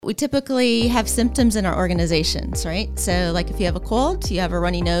we typically have symptoms in our organizations, right? So like if you have a cold, you have a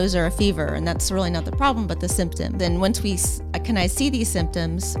runny nose or a fever, and that's really not the problem, but the symptom. Then once we can I see these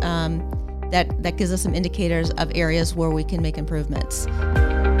symptoms, that gives us some indicators of areas where we can make improvements.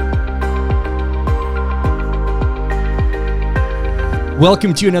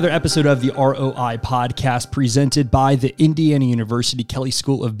 Welcome to another episode of the ROI podcast presented by the Indiana University Kelley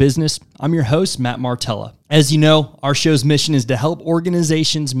School of Business. I'm your host, Matt Martella. As you know, our show's mission is to help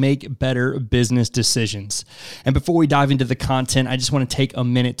organizations make better business decisions. And before we dive into the content, I just want to take a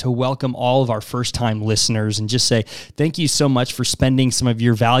minute to welcome all of our first-time listeners and just say thank you so much for spending some of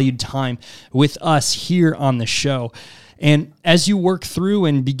your valued time with us here on the show. And as you work through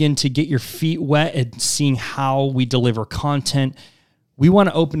and begin to get your feet wet and seeing how we deliver content, we want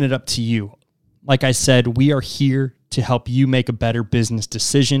to open it up to you. Like I said, we are here to help you make a better business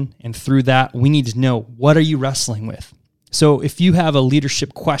decision. And through that, we need to know, what are you wrestling with? So if you have a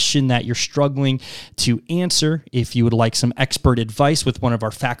leadership question that you're struggling to answer, if you would like some expert advice with one of our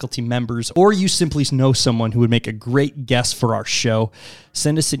faculty members, or you simply know someone who would make a great guest for our show,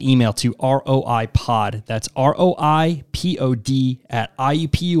 send us an email to ROIPod. That's ROIPOD at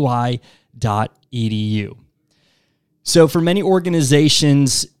IUPUI.edu. So for many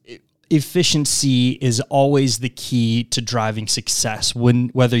organizations, efficiency is always the key to driving success.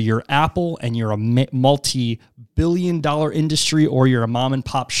 Whether you're Apple and you're a multi-billion-dollar industry or you're a mom and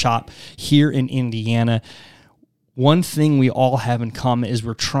pop shop here in Indiana, one thing we all have in common is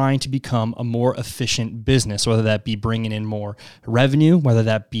we're trying to become a more efficient business, whether that be bringing in more revenue, whether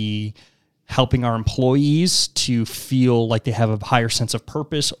that be helping our employees to feel like they have a higher sense of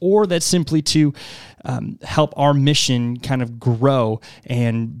purpose, or that's simply to help our mission kind of grow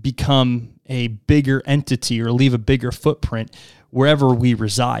and become a bigger entity or leave a bigger footprint wherever we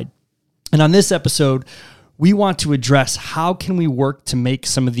reside. And on this episode, we want to address how can we work to make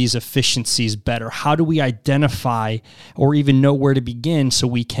some of these efficiencies better? How do we identify or even know where to begin so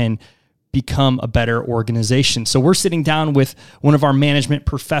we can become a better organization? So we're sitting down with one of our management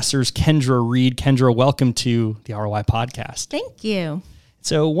professors, Kendra Reed. Kendra, welcome to the ROI podcast. Thank you.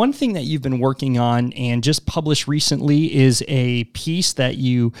 So one thing that you've been working on and just published recently is a piece that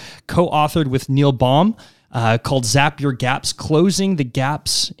you co-authored with Neil Baum called Zap Your Gaps, Closing the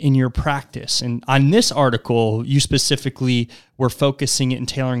Gaps in Your Practice. And on this article, you specifically were focusing it and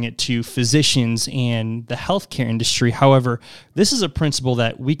tailoring it to physicians and the healthcare industry. However, this is a principle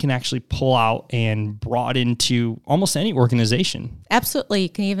that we can actually pull out and broaden to almost any organization. Absolutely. You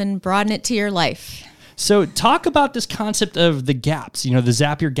can even broaden it to your life. So talk about this concept of the gaps, the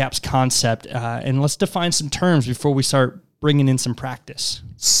Zap Your Gaps concept, and let's define some terms before we start bringing in some practice.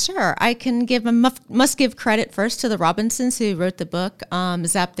 Sure. I can must give credit first to the Robinsons who wrote the book,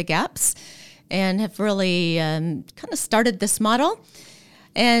 Zap the Gaps, and have really kind of started this model.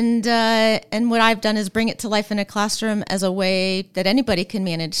 And what I've done is bring it to life in a classroom as a way that anybody can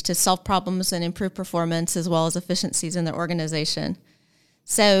manage to solve problems and improve performance as well as efficiencies in their organization.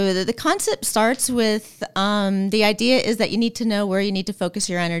 So the concept starts with the idea is that you need to know where you need to focus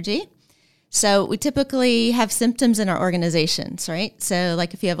your energy. So we typically have symptoms in our organizations, right? So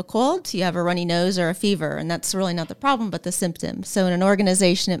like if you have a cold, you have a runny nose or a fever, and that's really not the problem, but the symptom. So in an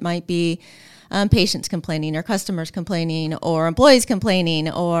organization, it might be patients complaining or customers complaining or employees complaining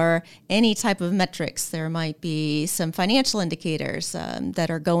or any type of metrics. There might be some financial indicators that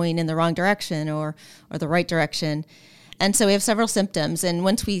are going in the wrong direction or the right direction. And so we have several symptoms. And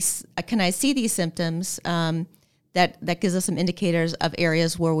once we can I see these symptoms, that gives us some indicators of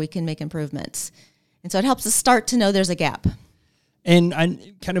areas where we can make improvements. And so it helps us start to know there's a gap. And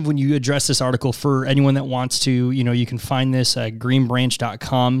kind of when you address this article, for anyone that wants to, you can find this at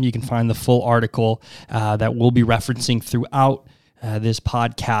greenbranch.com. You can find the full article that we'll be referencing throughout this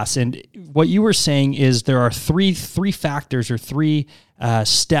podcast. And what you were saying is there are three factors or three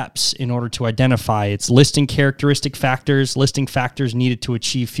steps in order to identify. It's listing characteristic factors, listing factors needed to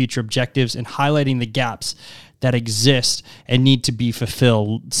achieve future objectives, and highlighting the gaps that exist and need to be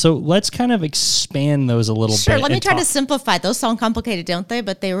fulfilled. So let's kind of expand those a little bit. Sure, let me try to simplify. Those sound complicated, don't they?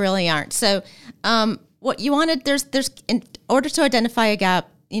 But they really aren't. So what you wanted, there's in order to identify a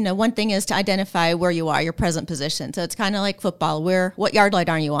gap, one thing is to identify where you are, your present position. So it's kind of like football. What yard line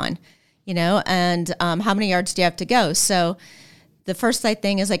are you on? And how many yards do you have to go? So the first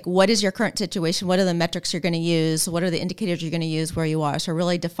thing is like, what is your current situation? What are the metrics you're going to use? What are the indicators you're going to use where you are? So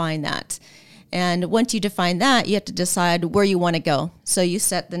really define that. And once you define that, you have to decide where you want to go. So you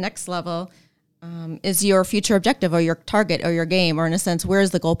set the next level is your future objective or your target or your game, or in a sense, where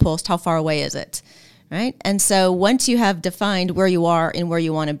is the goalpost? How far away is it? Right? And so once you have defined where you are and where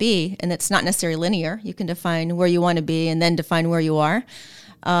you want to be, and it's not necessarily linear, you can define where you want to be and then define where you are.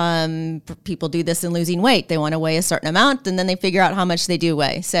 People do this in losing weight. They want to weigh a certain amount, and then they figure out how much they do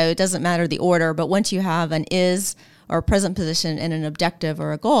weigh. So it doesn't matter the order, but once you have an is or a present position and an objective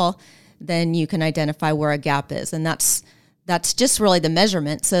or a goal, then you can identify where a gap is. And that's just really the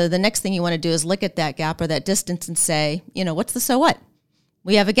measurement. So the next thing you want to do is look at that gap or that distance and say, what's the so what?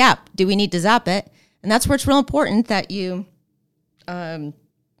 We have a gap. Do we need to zap it? And that's where it's real important that you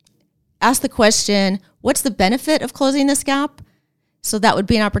ask the question, what's the benefit of closing this gap? So that would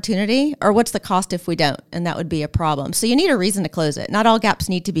be an opportunity, or what's the cost if we don't? And that would be a problem. So you need a reason to close it. Not all gaps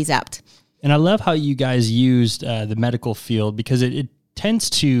need to be zapped. And I love how you guys used the medical field, because it tends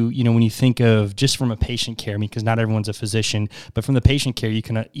to, when you think of just from a patient care, because not everyone's a physician, but from the patient care, you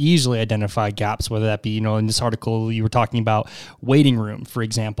can easily identify gaps, whether that be, in this article, you were talking about waiting room, for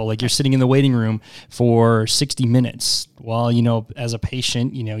example, like you're sitting in the waiting room for 60 minutes. Well, as a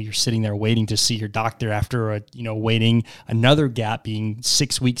patient, you're sitting there waiting to see your doctor after, waiting another gap being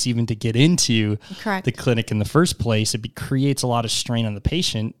 6 weeks even to get into Correct. The clinic in the first place. It creates a lot of strain on the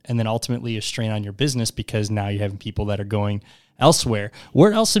patient, and then ultimately a strain on your business, because now you're having people that are going elsewhere.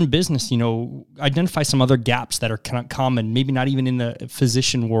 Where else in business, identify some other gaps that are kind of common, maybe not even in the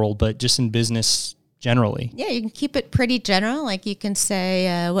physician world, but just in business generally? Yeah, you can keep it pretty general. Like you can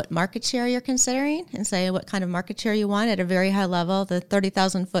say what market share you're considering and say what kind of market share you want at a very high level. The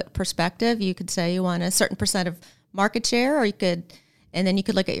 30,000 foot perspective, you could say you want a certain percent of market share, and then you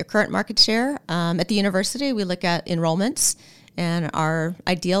could look at your current market share. At the university, we look at enrollments and our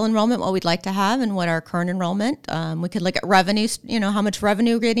ideal enrollment, what we'd like to have, and what our current enrollment. We could look at revenues, how much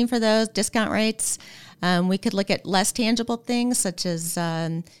revenue we're getting for those, discount rates. We could look at less tangible things such as,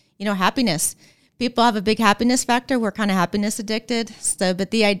 happiness. People have a big happiness factor. We're kind of happiness addicted.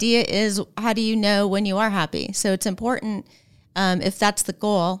 But the idea is, how do you know when you are happy? So it's important, if that's the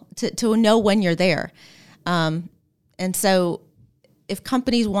goal, to know when you're there. And so if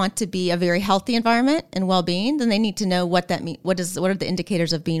companies want to be a very healthy environment and well-being, then they need to know what that means. What are the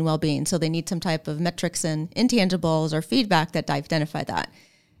indicators of being well-being? So they need some type of metrics and intangibles or feedback that identify that.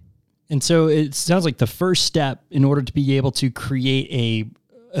 And so it sounds like the first step in order to be able to create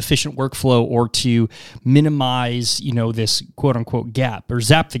a efficient workflow or to minimize, this quote unquote gap or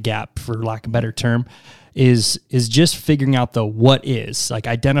zap the gap, for lack of a better term, is just figuring out the what is, like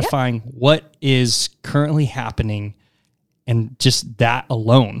identifying what is currently happening. And just that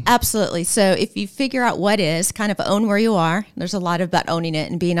alone. Absolutely. So if you figure out what is, kind of own where you are. There's a lot about owning it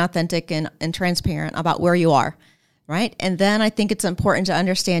and being authentic and transparent about where you are, right? And then I think it's important to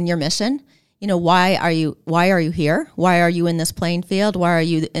understand your mission. Why are you here? Why are you in this playing field? Why are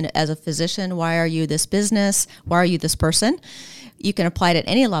you as a physician? Why are you this business? Why are you this person? You can apply it at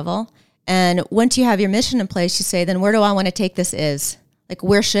any level. And once you have your mission in place, you say, then where do I want to take this is? Like,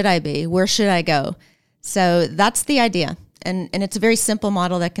 where should I be? Where should I go? So that's the idea. And it's a very simple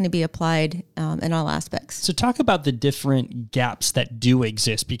model that can be applied in all aspects. So talk about the different gaps that do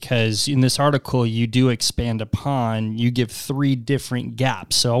exist, because in this article you do expand upon, you give 3 different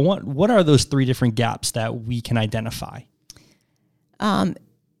gaps. So what are those 3 different gaps that we can identify? As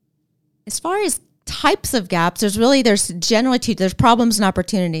far as types of gaps, there's generally 2. There's problems and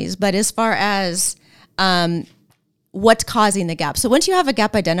opportunities. But as far as what's causing the gap. So once you have a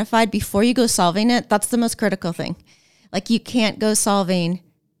gap identified, before you go solving it, that's the most critical thing. Like you can't go solving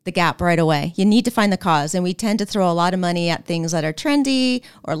the gap right away. You need to find the cause. And we tend to throw a lot of money at things that are trendy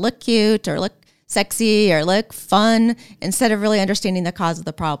or look cute or look sexy or look fun instead of really understanding the cause of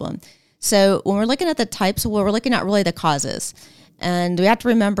the problem. So when we're looking at the types, we're looking at really the causes. And we have to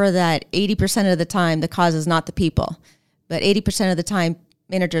remember that 80% of the time, the cause is not the people. But 80% of the time,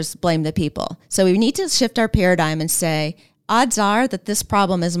 managers blame the people. So we need to shift our paradigm and say, odds are that this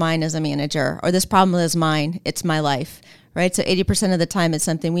problem is mine as a manager, or this problem is mine, it's my life, right? So 80% of the time it's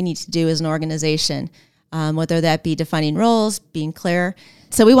something we need to do as an organization, whether that be defining roles, being clear.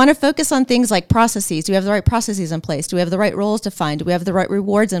 So we want to focus on things like processes. Do we have the right processes in place? Do we have the right roles defined? Do we have the right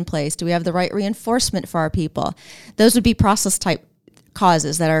rewards in place? Do we have the right reinforcement for our people? Those would be process type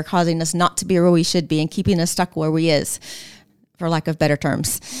causes that are causing us not to be where we should be and keeping us stuck where we is, for lack of better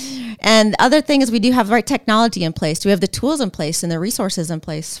terms. And the other thing is we do have the right technology in place. Do we have the tools in place and the resources in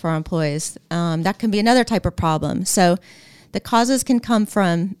place for our employees? That can be another type of problem. So the causes can come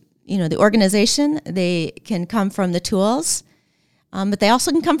from, the organization. They can come from the tools, but they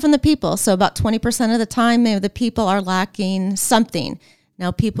also can come from the people. So about 20% of the time, the people are lacking something.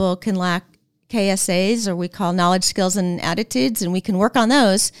 Now, people can lack KSAs, or we call knowledge, skills, and attitudes, and we can work on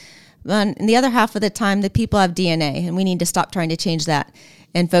those. And the other half of the time, the people have DNA, and we need to stop trying to change that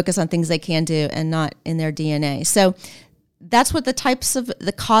and focus on things they can do and not in their DNA. So that's what the types of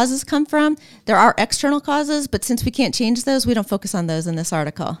the causes come from. There are external causes, but since we can't change those, we don't focus on those in this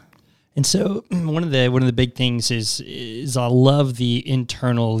article. And so one of the big things is I love the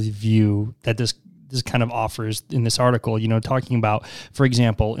internal view that this kind of offers in this article, talking about, for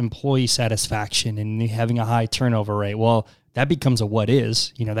example, employee satisfaction and having a high turnover rate. Well, that becomes a what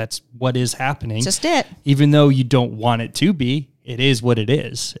is, that's what is happening. Just it. Even though you don't want it to be, it is what it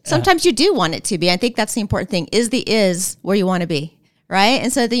is. Sometimes you do want it to be. I think that's the important thing. Is the is where you want to be, right?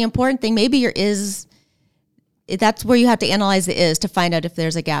 And so the important thing, maybe your is, that's where you have to analyze the is to find out if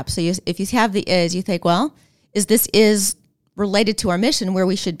there's a gap. So if you have the is, you think, well, is related to our mission where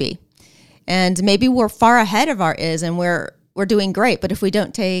we should be? And maybe we're far ahead of our is and we're doing great. But if we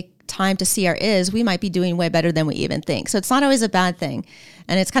don't take time to see our is, we might be doing way better than we even think. So it's not always a bad thing.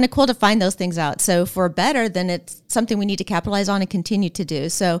 And it's kind of cool to find those things out. So if we're better, then it's something we need to capitalize on and continue to do.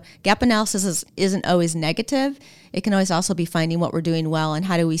 So gap analysis isn't always negative. It can always also be finding what we're doing well and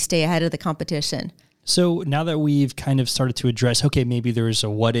how do we stay ahead of the competition. So now that we've kind of started to address, okay, maybe there's a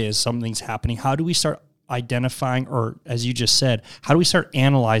what is, something's happening. How do we start identifying, or as you just said, how do we start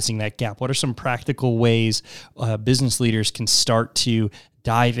analyzing that gap? What are some practical ways business leaders can start to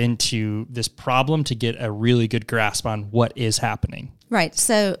dive into this problem to get a really good grasp on what is happening? Right.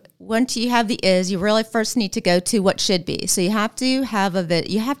 So once you have the is, you really first need to go to what should be. So you have to have a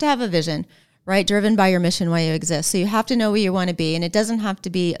vision, right? Driven by your mission, why you exist. So you have to know where you want to be, and it doesn't have to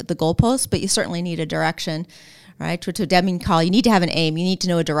be the goalpost, but you certainly need a direction, right? Which would Debbie call, you need to have an aim. You need to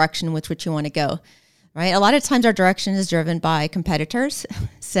know a direction with which you want to go. Right. A lot of times our direction is driven by competitors.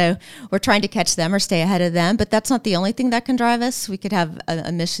 So we're trying to catch them or stay ahead of them. But that's not the only thing that can drive us. We could have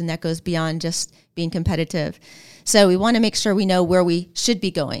a mission that goes beyond just being competitive. So we want to make sure we know where we should be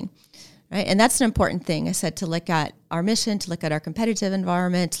going. Right. And that's an important thing. I said to look at our mission, to look at our competitive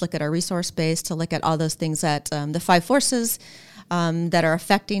environment, to look at our resource base, to look at all those things that the 5 forces that are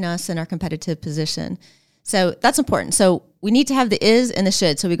affecting us in our competitive position. So that's important. So we need to have the is and the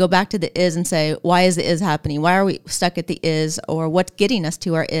should. So we go back to the is and say, why is the is happening? Why are we stuck at the is, or what's getting us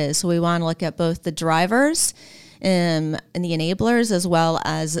to our is? So we want to look at both the drivers and the enablers, as well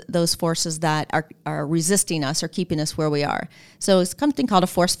as those forces that are resisting us or keeping us where we are. So it's something called a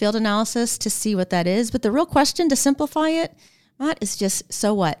force field analysis to see what that is. But the real question, to simplify it, Matt, is just,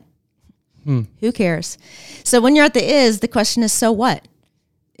 so what? Who cares? So when you're at the is, the question is, so what?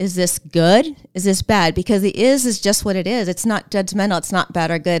 Is this good? Is this bad? Because the is just what it is. It's not judgmental. It's not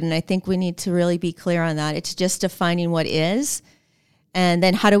bad or good. And I think we need to really be clear on that. It's just defining what is, and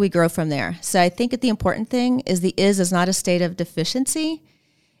then how do we grow from there? So I think the important thing is the is not a state of deficiency.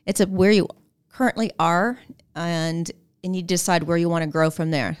 It's where you currently are, and you decide where you want to grow from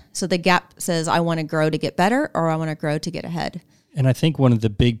there. So the gap says, I want to grow to get better, or I want to grow to get ahead. And I think one of the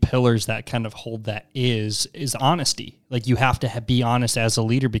big pillars that kind of hold that is honesty. Like you have to be honest as a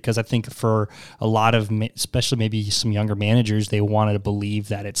leader, because I think for a lot of, especially maybe some younger managers, they wanted to believe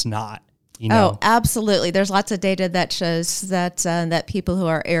that it's not. Oh, absolutely. There's lots of data that shows that that people who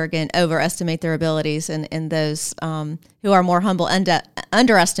are arrogant overestimate their abilities, and those who are more humble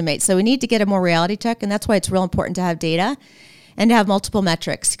underestimate. So we need to get a more reality check, and that's why it's real important to have data and to have multiple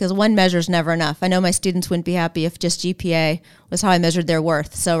metrics, because one measure is never enough. I know my students wouldn't be happy if just GPA was how I measured their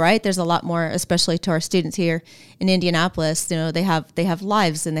worth. So, right, there's a lot more, especially to our students here in Indianapolis. They have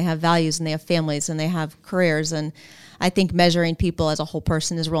lives, and they have values, and they have families, and they have careers. And I think measuring people as a whole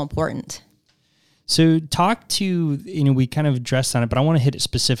person is real important. So talk to, we kind of addressed on it, but I want to hit it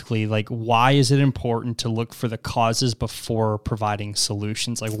specifically. Like, why is it important to look for the causes before providing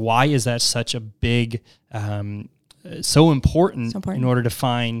solutions? Like, why is that such a big, so important in order to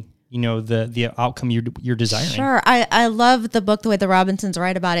find, the outcome you're desiring? Sure. I love the book, the way the Robinsons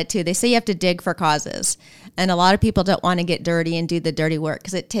write about it too. They say you have to dig for causes. And a lot of people don't want to get dirty and do the dirty work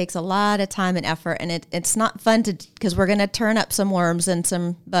because it takes a lot of time and effort. And it's not fun because we're going to turn up some worms and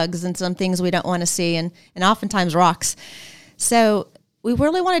some bugs and some things we don't want to see, and oftentimes rocks. So we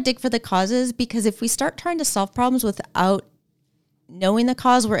really want to dig for the causes, because if we start trying to solve problems without knowing the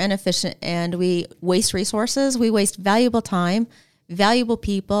cause, we're inefficient and we waste resources. We waste valuable time, valuable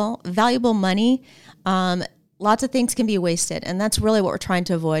people, valuable money. Lots of things can be wasted, and that's really what we're trying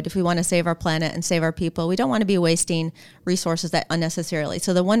to avoid if we want to save our planet and save our people. We don't want to be wasting resources that unnecessarily.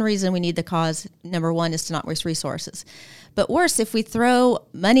 So the one reason we need the cause, number one, is to not waste resources. But worse, if we throw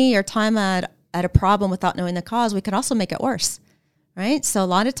money or time at a problem without knowing the cause, we could also make it worse, right? So a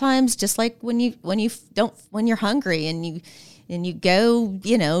lot of times, just like when you're hungry and you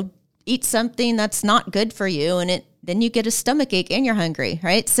go, eat something that's not good for you, and then you get a stomach ache and you're hungry,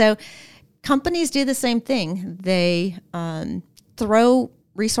 right? So companies do the same thing. They throw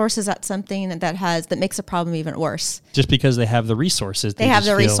resources at something that makes a problem even worse. Just because they have the resources. They have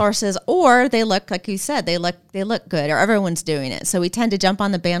the resources, or they look, like you said, they look good, or everyone's doing it. So we tend to jump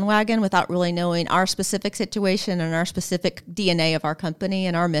on the bandwagon without really knowing our specific situation and our specific DNA of our company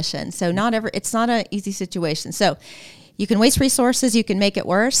and our mission. So it's not an easy situation. So you can waste resources, you can make it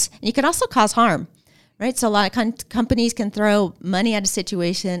worse, and you can also cause harm. Right, so a lot of companies can throw money at a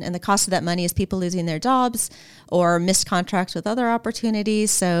situation, and the cost of that money is people losing their jobs or missed contracts with other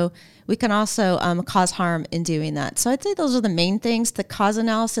opportunities. So we can also cause harm in doing that. So I'd say those are the main things. The cause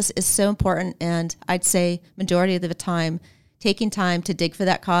analysis is so important, and I'd say majority of the time, taking time to dig for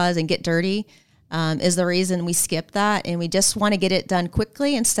that cause and get dirty is the reason we skip that, and we just want to get it done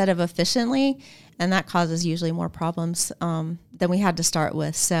quickly instead of efficiently, and that causes usually more problems than we had to start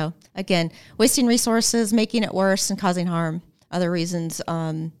with. So again, wasting resources, making it worse, and causing harm. Other reasons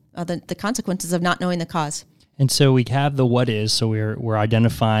are the consequences of not knowing the cause. And so we have the what is. So we're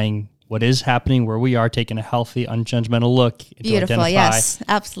identifying what is happening, where we are, taking a healthy, unjudgmental look to Beautiful, identify. Yes,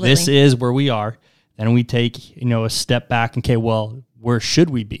 absolutely. This is where we are. Then we take a step back. Okay, well, where should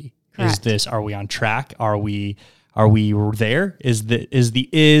we be? Correct. Are we on track? Are we there? Is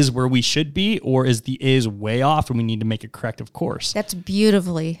the where we should be, or is the is way off and we need to make a corrective course? That's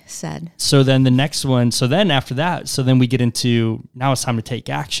beautifully said. So then the next one, after that, then we get into, now it's time to take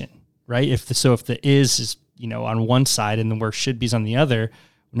action, right? If the is on one side and the where should be is on the other,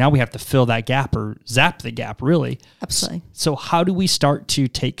 now we have to fill that gap or zap the gap, really. Absolutely. So how do we start to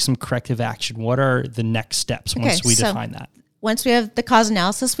take some corrective action? What are the next steps once we define that? Once we have the cause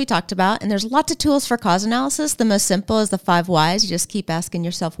analysis we talked about, and there's lots of tools for cause analysis. The most simple is the 5 whys. You just keep asking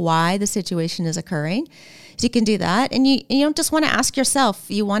yourself why the situation is occurring. So you can do that. And you don't just want to ask yourself.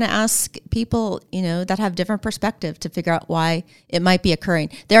 You want to ask people, that have different perspective to figure out why it might be occurring.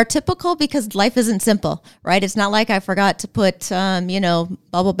 They are typical because life isn't simple, right? It's not like I forgot to put,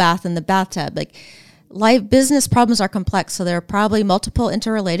 bubble bath in the bathtub. Like business problems are complex. So there are probably multiple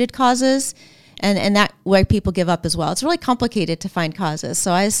interrelated causes. And that way people give up as well. It's really complicated to find causes.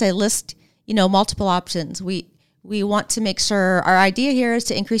 So I say list, multiple options. We want to make sure our idea here is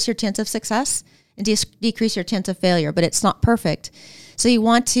to increase your chance of success and decrease your chance of failure, but it's not perfect. So you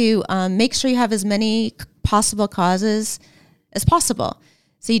want to make sure you have as many possible causes as possible.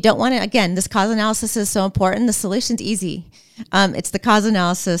 So you don't want to, again, this cause analysis is so important. The solution's easy. It's the cause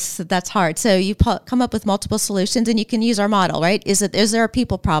analysis that's hard. So you come up with multiple solutions, and you can use our model, right? Is there a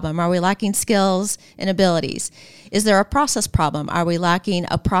people problem? Are we lacking skills and abilities? Is there a process problem? Are we lacking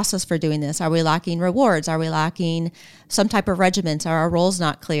a process for doing this? Are we lacking rewards? Are we lacking some type of regiments? Are our roles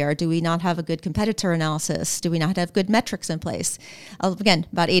not clear? Do we not have a good competitor analysis? Do we not have good metrics in place? Again,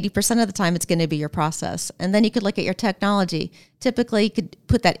 about 80% of the time, it's going to be your process. And then you could look at your technology. Typically, you could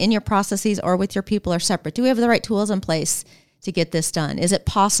put that in your processes or with your people or separate. Do we have the right tools in place to get this done? Is it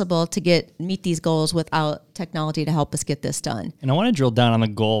possible to meet these goals without technology to help us get this done? And I want to drill down on the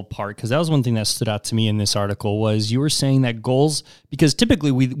goal part, because that was one thing that stood out to me in this article. Was you were saying that goals, because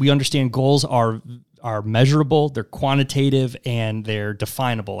typically we understand goals are measurable, they're quantitative, and they're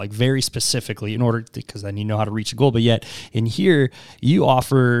definable, like very specifically, because then you know how to reach a goal. But yet in here, you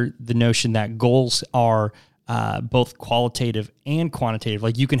offer the notion that goals are both qualitative and quantitative.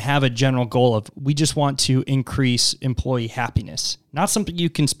 Like you can have a general goal of, we just want to increase employee happiness, not something you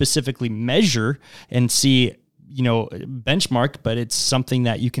can specifically measure and see, benchmark, but it's something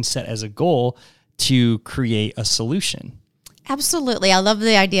that you can set as a goal to create a solution. Absolutely. I love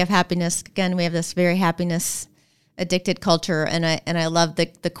the idea of happiness. Again, we have this very happiness addicted culture, and I love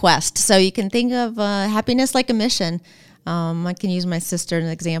the quest. So you can think of happiness like a mission. I can use my sister as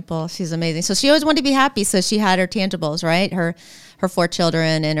an example. She's amazing. So she always wanted to be happy. So she had her tangibles, right? Her 4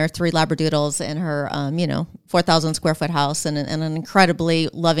 children and her 3 Labradoodles and her, 4,000 square foot house and an incredibly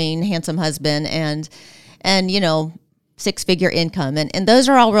loving, handsome husband and 6-figure income. And those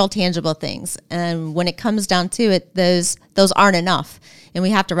are all real tangible things. And when it comes down to it, those aren't enough. And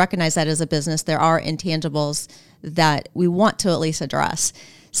we have to recognize that as a business, there are intangibles that we want to at least address.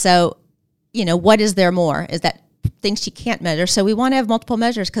 So, what is there more? Is that things she can't measure. So we want to have multiple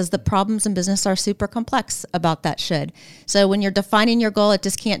measures because the problems in business are super complex about that should. So when you're defining your goal, it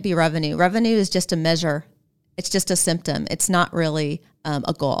just can't be revenue. Revenue is just a measure. It's just a symptom. It's not really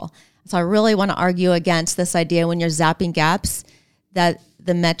a goal. So I really want to argue against this idea when you're zapping gaps that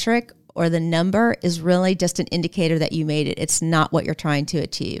the metric or the number is really just an indicator that you made it. It's not what you're trying to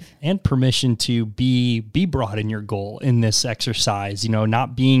achieve. And permission to be broad in your goal in this exercise,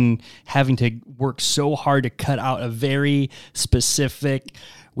 not having to work so hard to cut out a very specific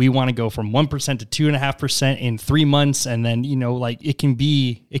we want to go from 1% to 2.5% in 3 months. And then, it can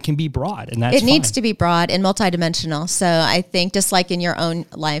be broad, and that's it needs to be broad and multidimensional. So I think just like in your own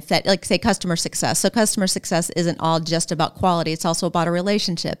life that, like say customer success. So customer success isn't all just about quality. It's also about a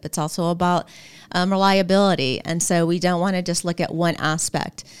relationship. It's also about reliability. And so we don't want to just look at one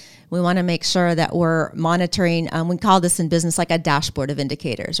aspect. We want to make sure that we're monitoring, we call this in business like a dashboard of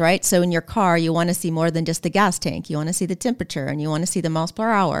indicators, right? So in your car, you want to see more than just the gas tank. You want to see the temperature and you want to see the miles per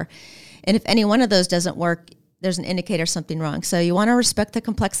hour. And if any one of those doesn't work, there's an indicator of something wrong. So you want to respect the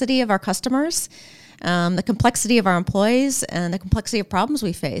complexity of our customers, the complexity of our employees, and the complexity of problems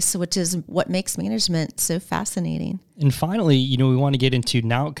we face, which is what makes management so fascinating. And finally, we want to get into,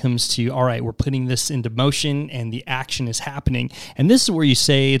 now it comes to, all right, we're putting this into motion and the action is happening. And this is where you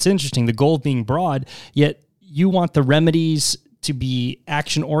say, it's interesting, the goal being broad, yet you want the remedies to be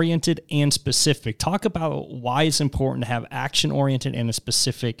action-oriented and specific. Talk about why it's important to have action-oriented and a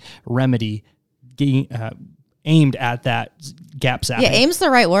specific remedy aimed at that gap zapping. Yeah, aim's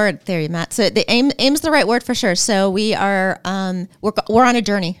the right word there, Matt. So the aim's the right word for sure. So we are we're on a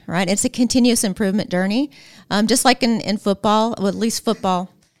journey, right? It's a continuous improvement journey. Just like in football, well, at least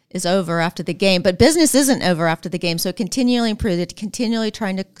football is over after the game, but business isn't over after the game. So it continually improves. It's continually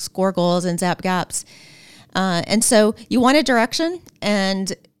trying to score goals and zap gaps. And so you want a direction,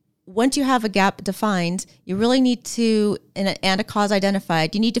 and once you have a gap defined, you really need to, and a cause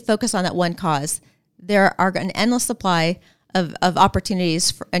identified, you need to focus on that one cause. There are an endless supply of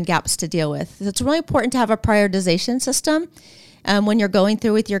opportunities and gaps to deal with. So it's really important to have a prioritization system when you're going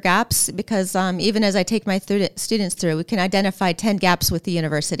through with your gaps, because even as I take my students through, we can identify 10 gaps with the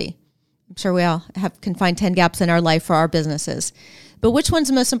university. I'm sure we all can find 10 gaps in our life for our businesses. But which one's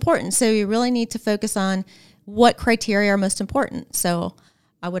the most important? So you really need to focus on what criteria are most important. So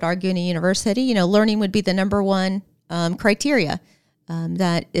I would argue in a university, learning would be the number one criteria.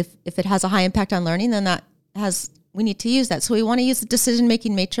 That if it has a high impact on learning, then we need to use that. So we want to use the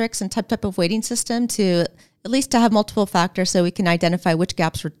decision-making matrix and type of weighting system to at least to have multiple factors so we can identify which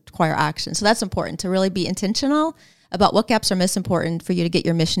gaps require action. So that's important, to really be intentional about what gaps are most important for you to get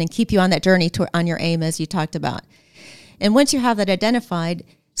your mission and keep you on that journey on your aim, as you talked about. And once you have that identified,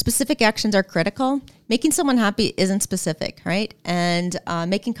 specific actions are critical. Making someone happy isn't specific, right? And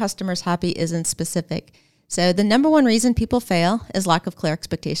making customers happy isn't specific. So the number one reason people fail is lack of clear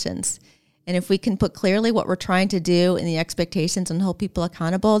expectations. And if we can put clearly what we're trying to do in the expectations and hold people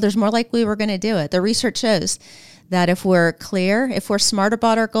accountable, there's more likely we're going to do it. The research shows that if we're clear, if we're smart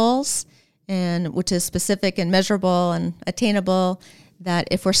about our goals, and which is specific and measurable and attainable, that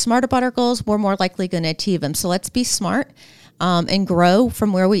if we're smart about our goals, we're more likely going to achieve them. So let's be smart and grow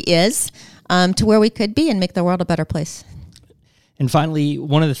from where we is to where we could be and make the world a better place. And finally,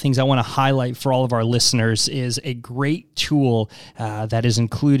 one of the things I want to highlight for all of our listeners is a great tool that is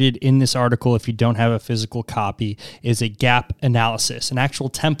included in this article. If you don't have a physical copy, is a gap analysis, an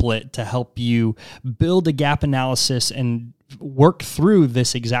actual template to help you build a gap analysis and work through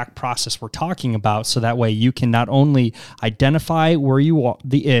this exact process we're talking about, so that way you can not only identify where you are,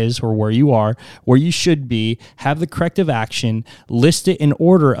 where you should be, have the corrective action, list it in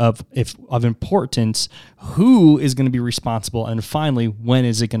order of importance, who is going to be responsible, and finally, when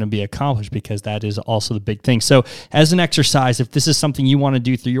is it going to be accomplished, because that is also the big thing. So as an exercise, if this is something you want to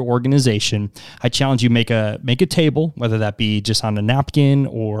do through your organization, I challenge you, make a table, whether that be just on a napkin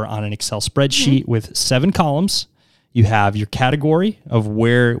or on an Excel spreadsheet with 7 columns. You have your category of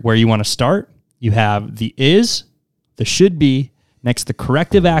where you want to start. You have the is, the should be, next the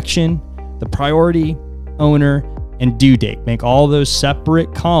corrective action, the priority, owner, and due date. Make all those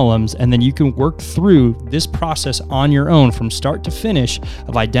separate columns, and then you can work through this process on your own from start to finish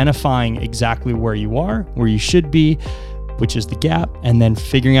of identifying exactly where you are, where you should be, which is the gap, and then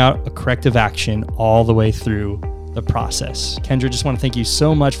figuring out a corrective action all the way through the process. Kendra, just want to thank you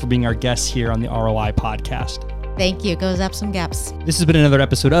so much for being our guest here on the ROI podcast. Thank you. Go zap some gaps. This has been another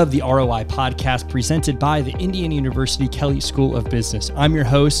episode of the ROI podcast presented by the Indiana University Kelley School of Business. I'm your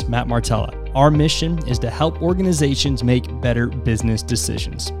host, Matt Martella. Our mission is to help organizations make better business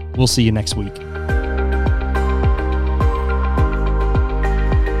decisions. We'll see you next week.